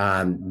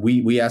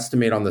 We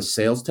estimate on the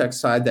sales tech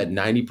side that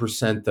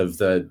 90% of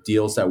the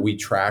deals that we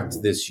tracked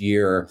this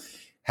year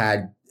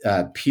had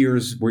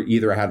peers were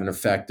either had an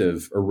effect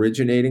of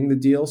originating the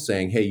deal,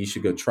 saying, hey, you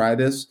should go try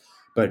this,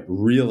 but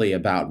really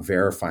about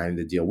verifying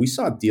the deal. We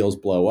saw deals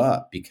blow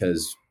up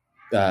because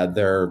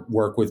their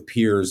work with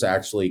peers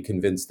actually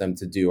convinced them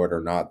to do it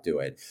or not do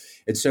it.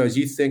 And so as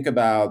you think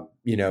about,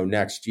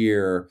 next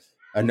year,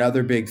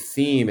 another big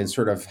theme and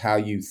sort of how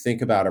you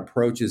think about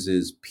approaches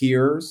is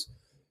peers,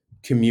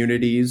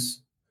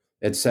 communities,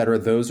 et cetera.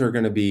 Those are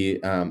going to be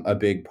a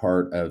big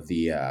part of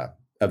the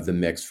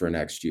mix for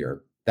next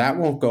year. That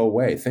won't go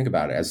away. Think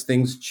about it. As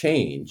things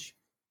change,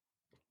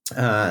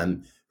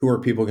 who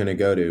are people going to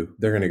go to?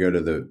 They're going to go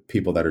to the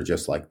people that are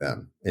just like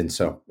them. And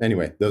so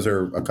anyway, those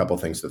are a couple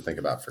of things to think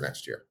about for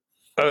next year.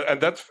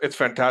 And it's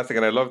fantastic.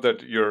 And I love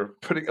that you're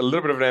putting a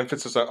little bit of an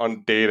emphasis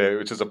on data,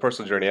 which is a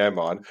personal journey I'm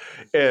on.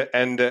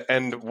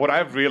 And what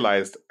I've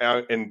realized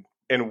in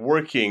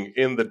working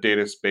in the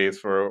data space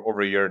for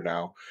over a year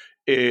now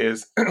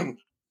is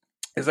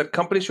that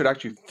companies should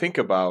actually think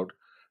about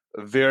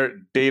their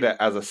data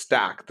as a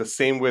stack, the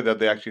same way that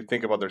they actually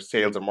think about their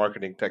sales and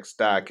marketing tech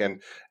stack.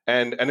 And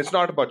it's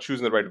not about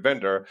choosing the right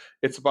vendor.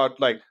 It's about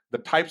like the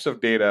types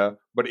of data,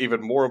 but even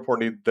more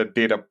importantly, the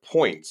data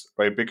points,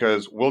 right?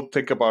 Because we'll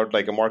think about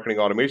like a marketing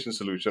automation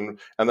solution,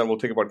 and then we'll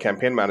think about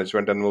campaign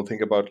management, and we'll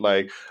think about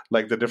like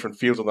the different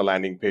fields on the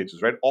landing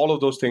pages, right? All of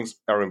those things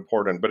are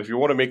important. But if you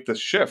want to make this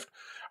shift,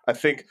 I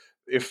think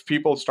if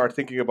people start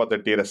thinking about the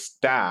data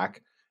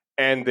stack,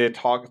 and they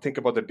think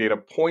about the data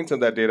points in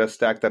that data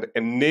stack that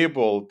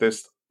enable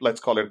this, let's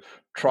call it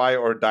try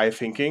or die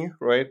thinking,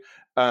 right?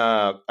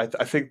 I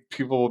think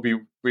people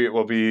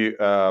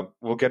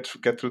will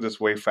get through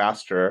this way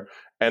faster,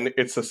 and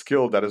it's a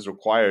skill that is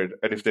required.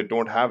 And if they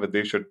don't have it,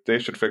 they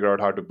should figure out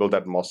how to build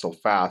that muscle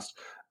fast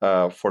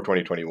for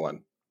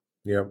 2021.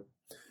 Yeah.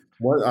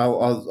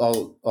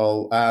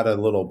 I'll add a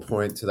little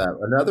point to that.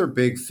 Another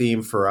big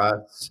theme for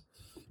us.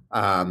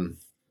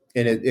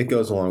 And it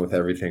goes along with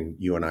everything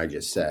you and I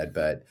just said,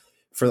 but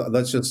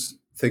let's just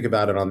think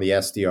about it on the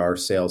SDR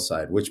sales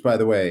side, which, by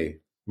the way,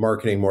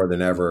 marketing more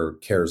than ever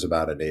cares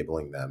about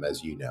enabling them,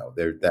 as you know,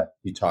 that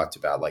you talked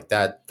about, like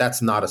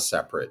that's not a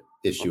separate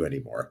issue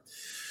anymore.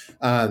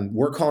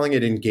 We're calling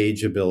it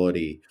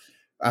engageability.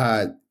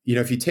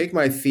 If you take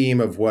my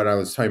theme of what I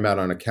was talking about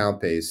on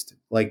account based,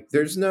 like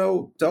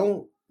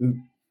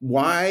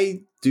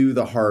why do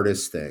the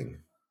hardest thing?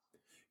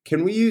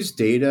 Can we use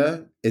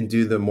data and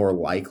do the more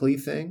likely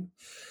thing?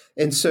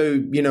 And so,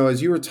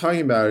 as you were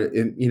talking about it,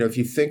 if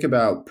you think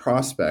about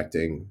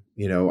prospecting,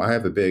 I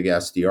have a big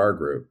SDR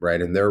group, right?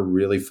 And they're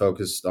really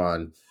focused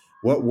on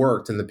what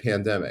worked in the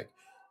pandemic.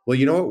 Well,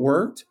 what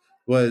worked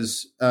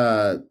was,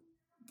 not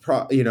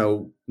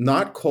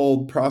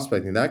cold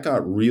prospecting. That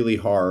got really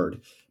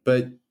hard,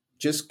 but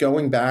just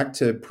going back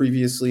to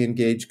previously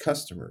engaged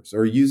customers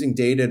or using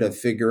data to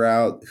figure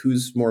out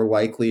who's more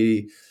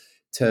likely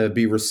to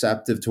be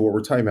receptive to what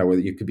we're talking about,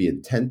 whether it could be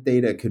intent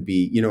data, it could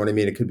be,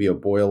 it could be a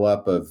boil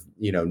up of,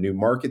 new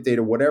market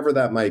data, whatever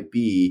that might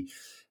be.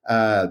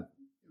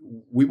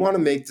 We want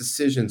to make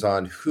decisions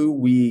on who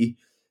we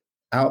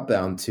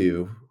outbound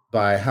to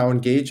by how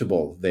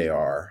engageable they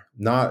are,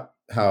 not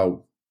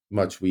how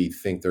much we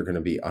think they're going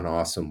to be an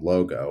awesome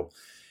logo.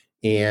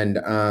 And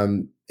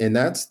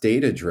that's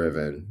data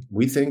driven.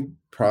 We think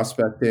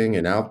prospecting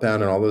and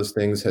outbound and all those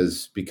things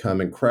has become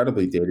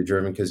incredibly data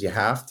driven because you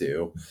have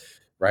to.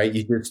 Right,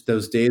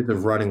 those days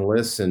of running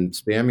lists and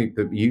spamming.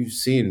 You've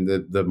seen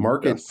the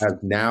market has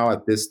now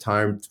at this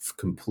time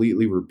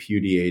completely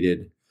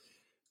repudiated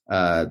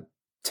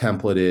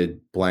templated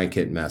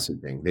blanket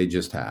messaging. They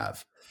just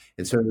have,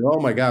 and so oh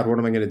my God, what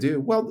am I going to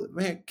do? Well,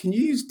 man, can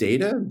you use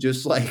data?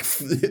 Just like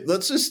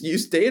let's just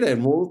use data,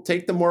 and we'll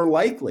take the more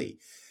likely.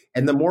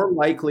 And the more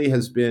likely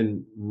has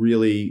been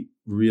really,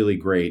 really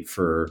great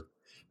for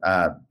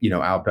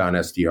outbound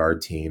SDR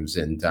teams,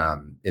 and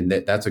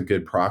that's a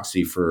good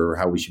proxy for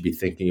how we should be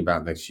thinking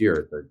about next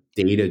year. The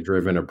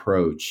data-driven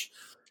approach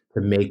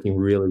to making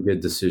really good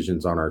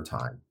decisions on our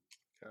time.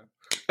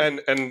 Yeah.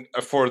 And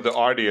for the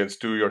audience,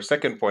 to your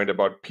second point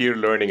about peer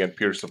learning and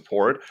peer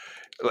support,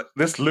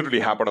 this literally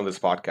happened on this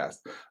podcast.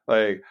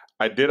 Like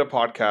I did a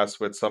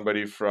podcast with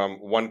somebody from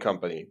one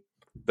company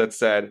that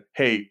said,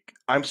 "Hey,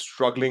 I'm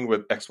struggling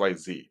with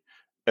XYZ."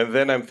 And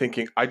then I'm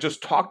thinking, I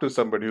just talked to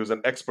somebody who's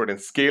an expert in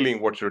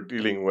scaling what you're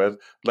dealing with,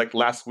 like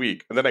last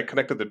week. And then I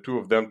connected the two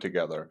of them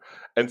together.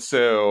 And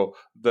so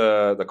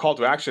the call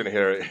to action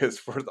here is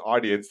for the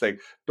audience, like,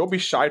 don't be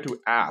shy to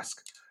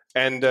ask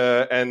and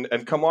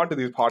come on to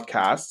these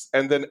podcasts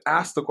and then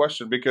ask the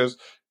question, because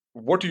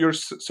what you're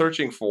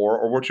searching for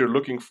or what you're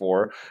looking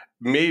for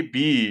may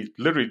be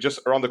literally just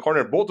around the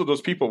corner. Both of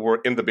those people were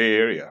in the Bay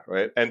Area,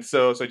 right? And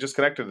so I just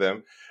connected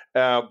them.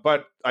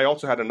 But I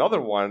also had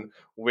another one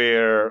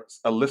where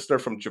a listener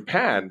from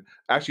Japan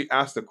actually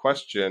asked the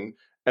question,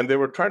 and they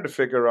were trying to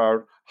figure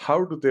out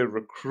how do they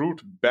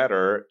recruit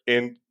better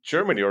in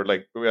Germany or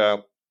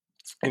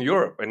in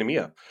Europe and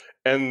EMEA.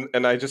 And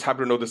I just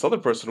happen to know this other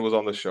person who was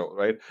on the show,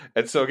 right?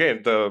 And so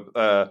again,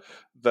 I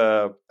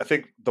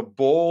think the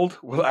bold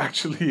will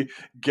actually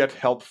get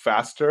help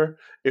faster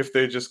if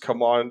they just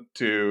come on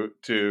to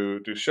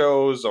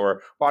shows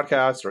or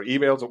podcasts or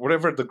emails or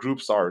whatever the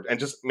groups are and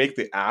just make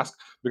the ask,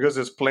 because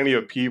there's plenty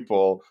of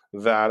people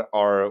that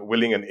are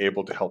willing and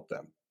able to help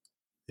them.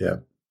 Yeah.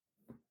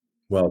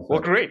 Well,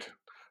 great.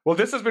 Well,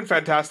 this has been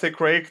fantastic,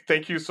 Craig.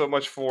 Thank you so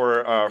much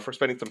for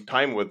spending some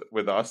time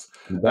with us.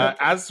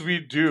 As we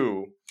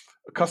do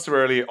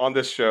customarily on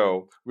this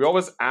show, we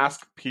always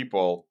ask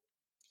people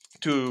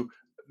to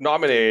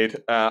nominate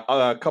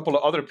a couple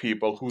of other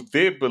people who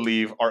they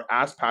believe are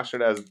as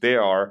passionate as they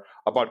are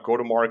about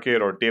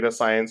go-to-market or data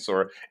science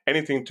or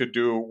anything to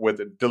do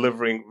with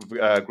delivering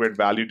great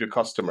value to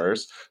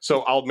customers. So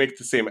I'll make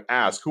the same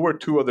ask. Who are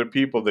two other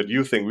people that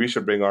you think we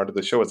should bring onto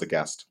the show as a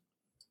guest?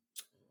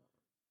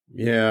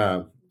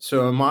 Yeah.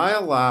 So am I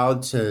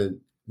allowed to?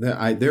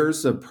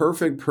 There's a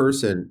perfect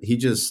person. He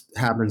just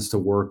happens to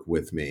work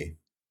with me.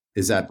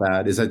 Is that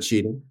bad? Is that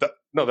cheating?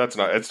 No, that's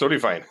not. It's totally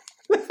fine.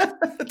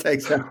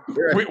 Thanks.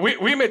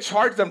 We may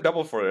charge them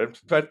double for it,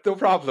 but no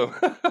problem.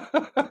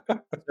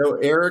 So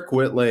Eric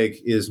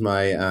Whitlake is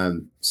my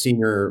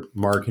senior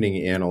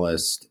marketing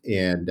analyst,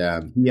 and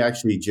he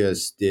actually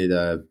just did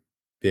a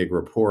big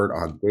report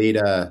on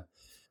data.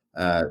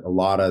 A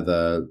lot of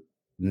the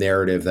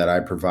narrative that I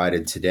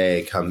provided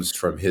today comes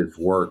from his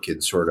work in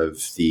sort of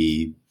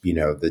the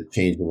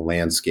changing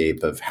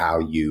landscape of how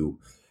you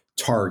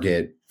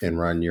target and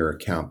run your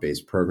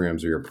account-based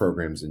programs or your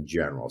programs in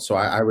general. So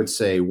I would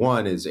say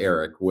one is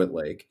Eric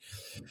Whitlake.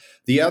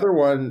 The other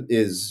one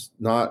is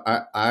not,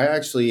 I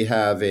actually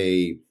have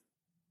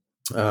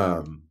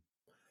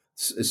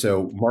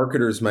so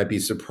marketers might be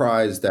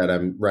surprised that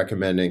I'm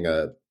recommending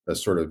a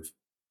sort of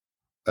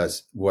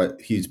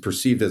what he's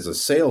perceived as a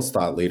sales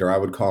thought leader. I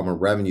would call him a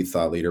revenue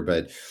thought leader,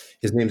 but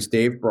his name's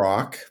Dave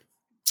Brock.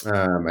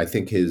 I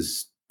think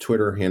his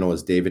Twitter handle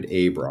is David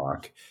A.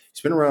 Brock.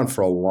 He's been around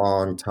for a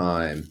long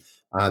time,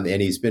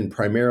 and he's been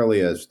primarily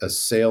a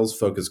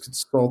sales-focused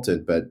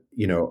consultant. But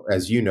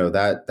as you know,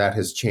 that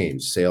has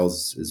changed.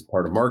 Sales is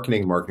part of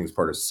marketing. Marketing is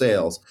part of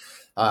sales.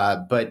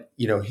 But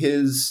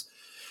his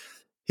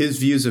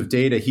views of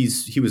data,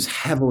 he was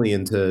heavily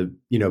into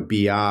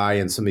BI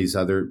and some of these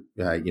other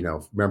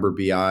remember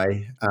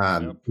BI,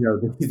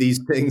 these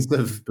things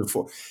of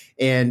before,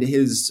 and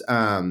his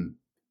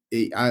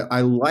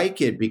I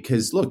like it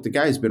because look, the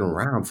guy's been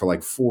around for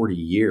like 40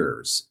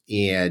 years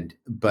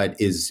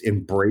but is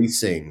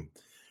embracing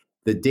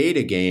the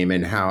data game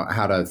and how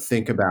to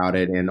think about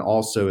it, and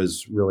also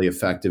is really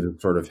effective in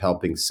sort of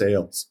helping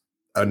sales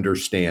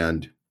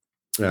understand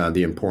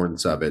the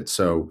importance of it.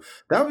 So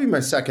that would be my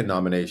second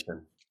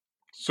nomination.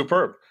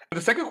 Superb. And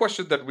the second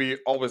question that we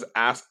always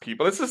ask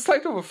people, it's a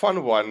slight of a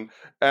fun one,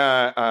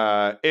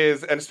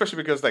 is, and especially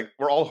because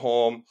we're all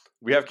home,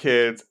 we have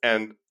kids,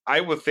 and I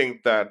would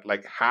think that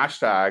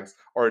hashtags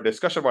or a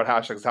discussion about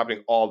hashtags is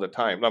happening all the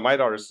time. Now, my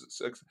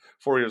daughter's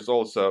 4 years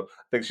old, so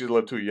I think she's a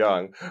little too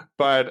young.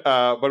 But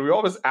we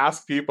always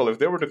ask people if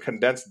they were to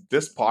condense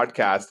this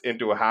podcast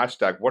into a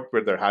hashtag, what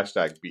would their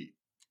hashtag be?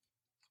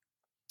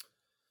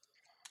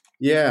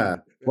 Yeah.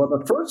 Well,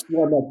 the first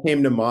one that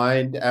came to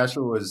mind,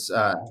 Asher, was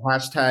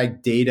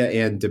hashtag data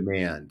and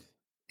demand.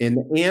 And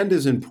the and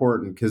is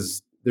important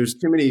because there's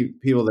too many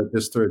people that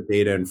just throw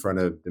data in front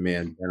of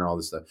demand and all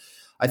this stuff.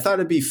 I thought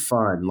it'd be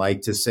fun,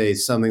 to say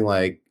something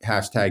like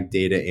hashtag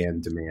data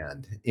and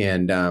demand.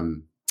 And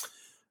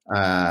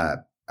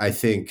I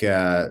think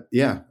that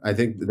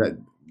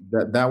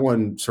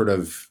one sort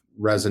of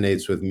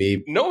resonates with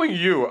me. Knowing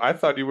you, I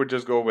thought you would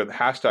just go with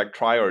hashtag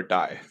try or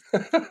die.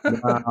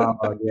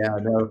 Yeah,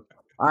 no.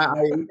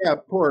 Yeah,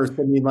 of course.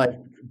 I mean,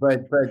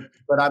 but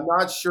I'm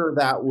not sure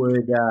that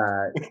would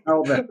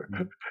tell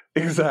them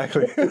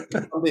exactly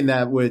something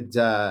that would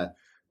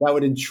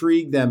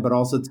intrigue them, but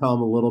also tell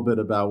them a little bit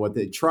about what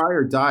they try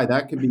or die.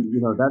 That could be,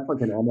 that's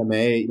like an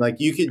MMA.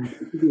 You could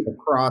be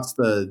across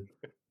the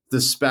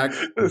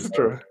spectrum. That's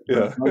true.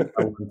 Yeah,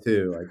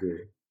 too. I do.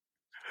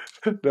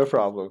 No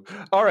problem.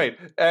 All right,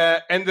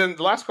 and then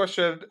the last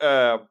question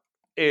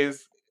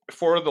is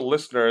for the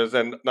listeners,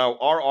 and now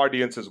our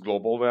audience is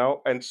global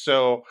now, and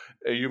so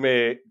you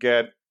may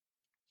get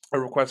a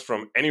request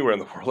from anywhere in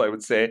the world, I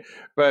would say,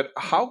 but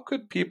how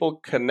could people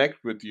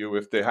connect with you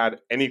if they had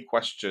any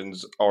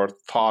questions or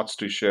thoughts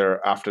to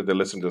share after they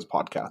listen to this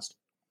podcast?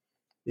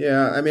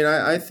 Yeah, I mean,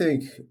 I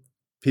think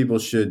people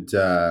should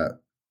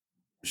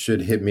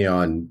hit me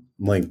on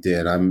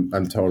LinkedIn.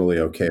 I'm totally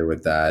okay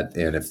with that,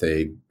 and if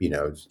they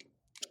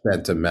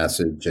sent a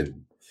message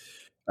and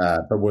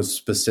but was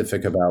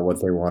specific about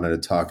what they wanted to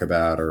talk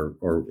about,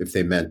 or if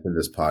they mentioned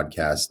this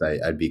podcast,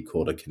 I'd be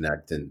cool to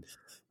connect and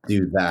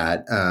do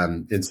that.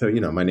 And so,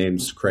 my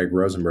name's Craig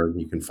Rosenberg.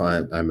 You can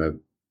find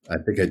I'm I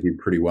think I do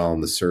pretty well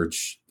in the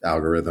search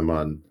algorithm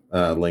on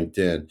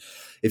LinkedIn.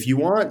 If you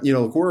want,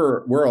 look,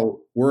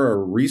 we're a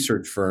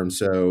research firm,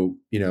 so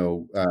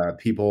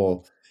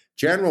people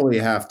generally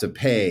have to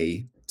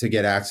pay to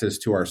get access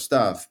to our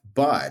stuff,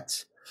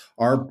 but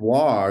our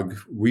blog,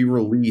 we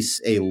release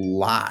a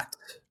lot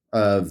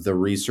of the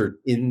research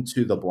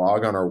into the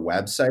blog on our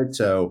website.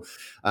 So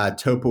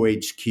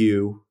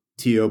TopoHQ,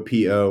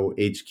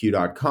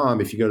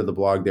 TOPOHQ.com. If you go to the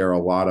blog there, a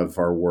lot of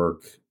our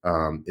work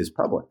is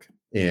public.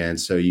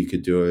 And so you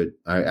could do it.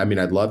 I mean,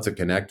 I'd love to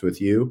connect with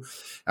you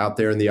out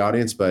there in the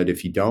audience, but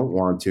if you don't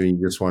want to and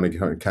you just want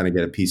to kind of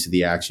get a piece of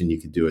the action,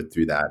 you could do it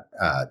through that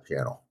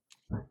channel.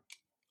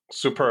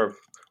 Superb.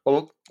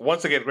 Well,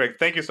 once again, Greg,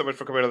 thank you so much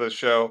for coming on the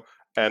show,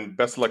 and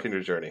best of luck in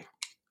your journey.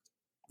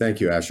 Thank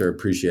you, Asher.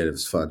 Appreciate it. It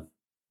was fun.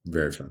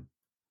 Very fun.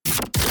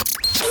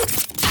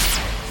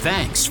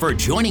 Thanks for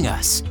joining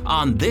us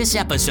on this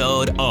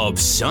episode of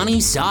Sunny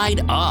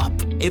Side Up.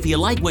 If you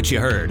like what you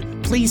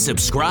heard, please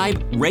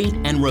subscribe, rate,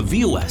 and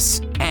review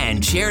us,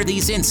 and share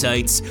these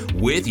insights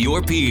with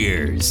your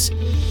peers.